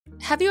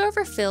Have you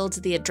ever filled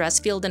the address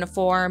field in a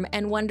form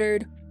and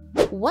wondered,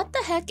 what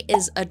the heck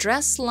is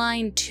address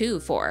line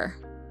 2 for?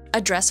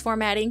 Address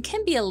formatting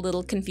can be a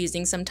little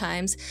confusing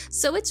sometimes,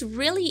 so it's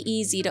really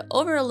easy to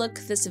overlook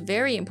this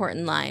very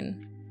important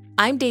line.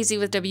 I'm Daisy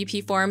with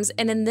WPForms,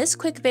 and in this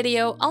quick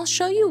video, I'll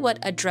show you what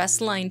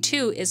address line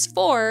 2 is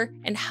for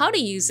and how to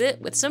use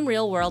it with some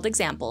real-world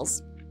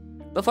examples.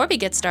 Before we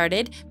get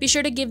started, be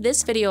sure to give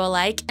this video a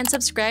like and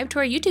subscribe to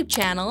our YouTube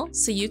channel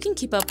so you can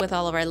keep up with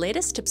all of our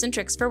latest tips and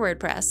tricks for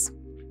WordPress.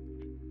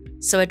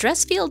 So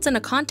address fields in a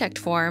contact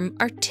form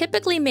are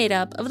typically made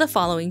up of the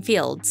following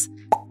fields: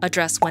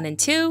 address 1 and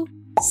 2,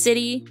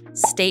 city,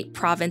 state,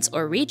 province,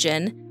 or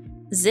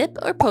region, zip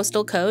or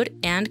postal code,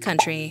 and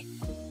country.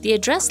 The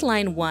address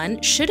line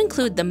 1 should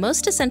include the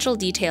most essential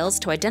details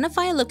to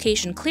identify a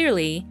location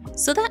clearly,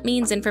 so that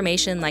means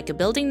information like a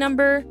building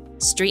number,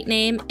 street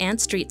name, and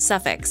street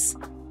suffix.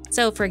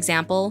 So for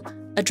example,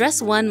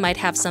 address 1 might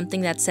have something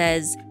that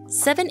says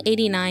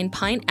 789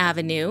 Pine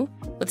Avenue,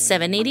 with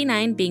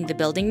 789 being the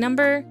building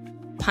number,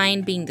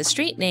 Pine being the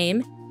street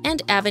name,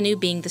 and Avenue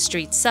being the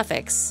street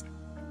suffix.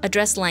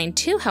 Address line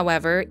 2,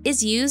 however,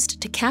 is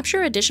used to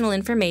capture additional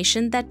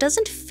information that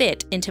doesn't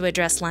fit into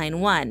address line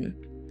 1.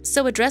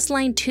 So address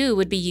line 2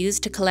 would be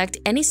used to collect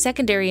any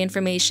secondary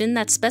information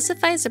that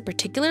specifies a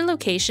particular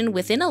location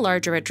within a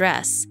larger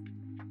address.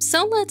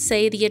 So let's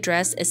say the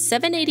address is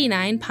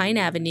 789 Pine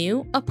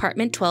Avenue,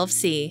 apartment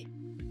 12C.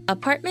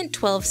 Apartment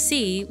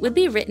 12C would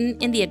be written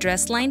in the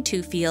address line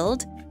 2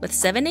 field, with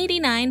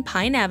 789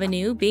 Pine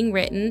Avenue being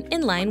written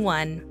in line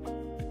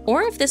 1.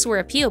 Or if this were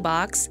a PO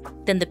box,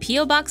 then the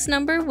PO box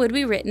number would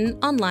be written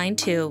on line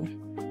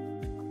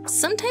 2.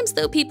 Sometimes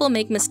though, people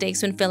make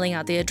mistakes when filling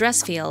out the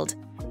address field.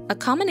 A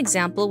common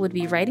example would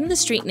be writing the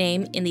street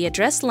name in the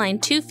address line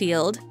 2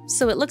 field,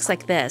 so it looks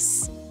like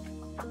this.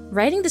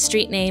 Writing the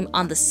street name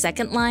on the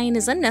second line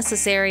is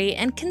unnecessary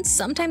and can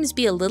sometimes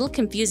be a little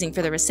confusing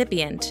for the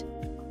recipient.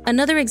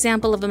 Another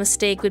example of a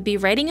mistake would be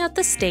writing out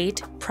the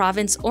state,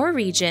 province, or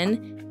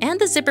region, and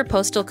the zip or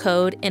postal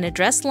code in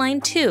address line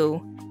 2,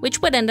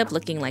 which would end up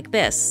looking like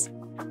this.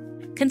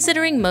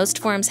 Considering most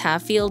forms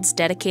have fields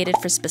dedicated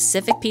for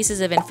specific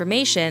pieces of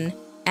information,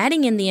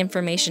 adding in the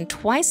information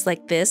twice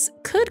like this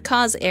could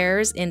cause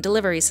errors in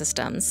delivery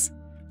systems.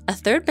 A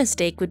third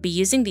mistake would be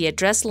using the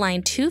address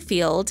line 2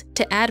 field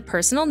to add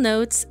personal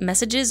notes,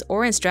 messages,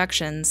 or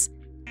instructions.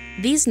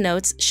 These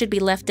notes should be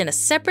left in a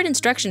separate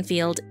instruction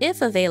field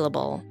if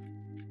available.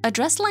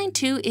 Address line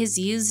 2 is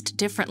used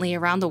differently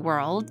around the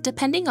world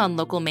depending on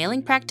local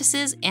mailing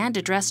practices and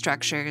address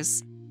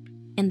structures.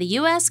 In the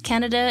US,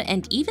 Canada,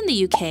 and even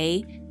the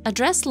UK,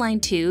 address line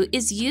 2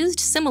 is used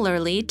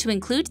similarly to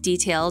include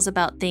details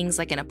about things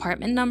like an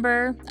apartment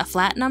number, a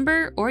flat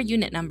number, or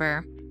unit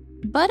number.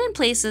 But in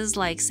places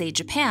like, say,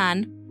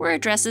 Japan, where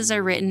addresses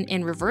are written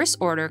in reverse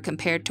order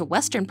compared to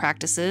Western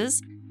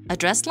practices,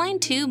 address line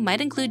 2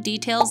 might include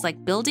details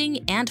like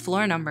building and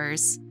floor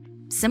numbers.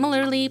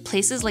 Similarly,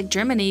 places like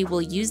Germany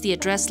will use the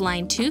address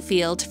line 2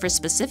 field for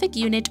specific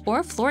unit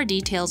or floor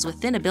details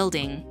within a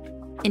building.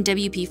 In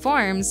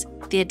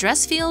WPForms, the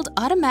address field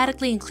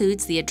automatically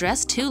includes the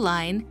address 2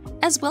 line,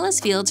 as well as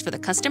fields for the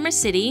customer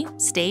city,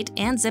 state,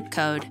 and zip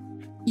code.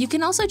 You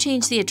can also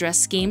change the address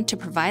scheme to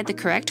provide the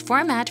correct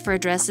format for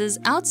addresses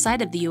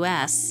outside of the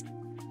US.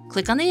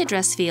 Click on the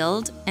address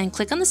field and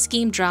click on the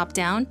scheme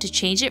drop-down to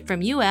change it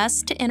from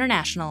US to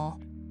international.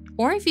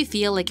 Or if you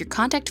feel like your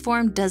contact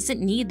form doesn't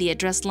need the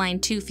address line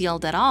 2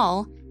 field at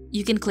all,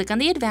 you can click on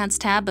the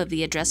Advanced tab of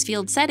the address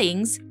field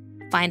settings,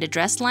 find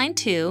address line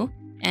 2,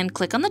 and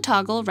click on the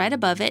toggle right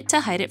above it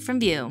to hide it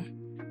from view.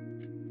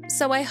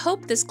 So I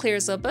hope this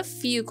clears up a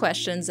few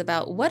questions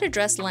about what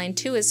address line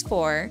 2 is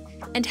for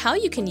and how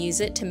you can use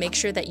it to make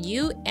sure that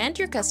you and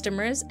your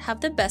customers have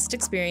the best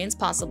experience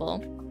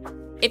possible.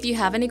 If you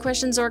have any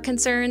questions or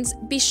concerns,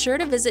 be sure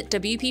to visit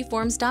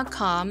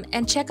WPForms.com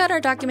and check out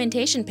our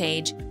documentation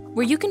page,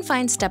 where you can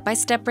find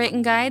step-by-step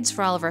written guides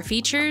for all of our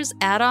features,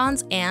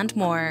 add-ons, and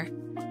more.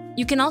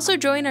 You can also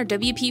join our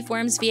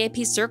WPForms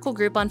VIP Circle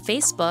group on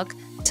Facebook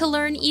to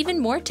learn even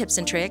more tips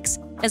and tricks,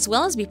 as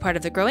well as be part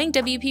of the growing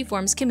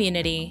WPForms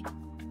community.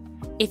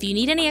 If you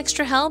need any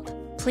extra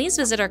help, please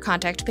visit our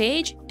contact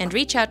page and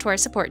reach out to our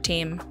support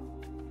team.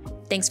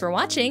 Thanks for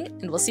watching,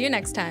 and we'll see you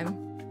next time.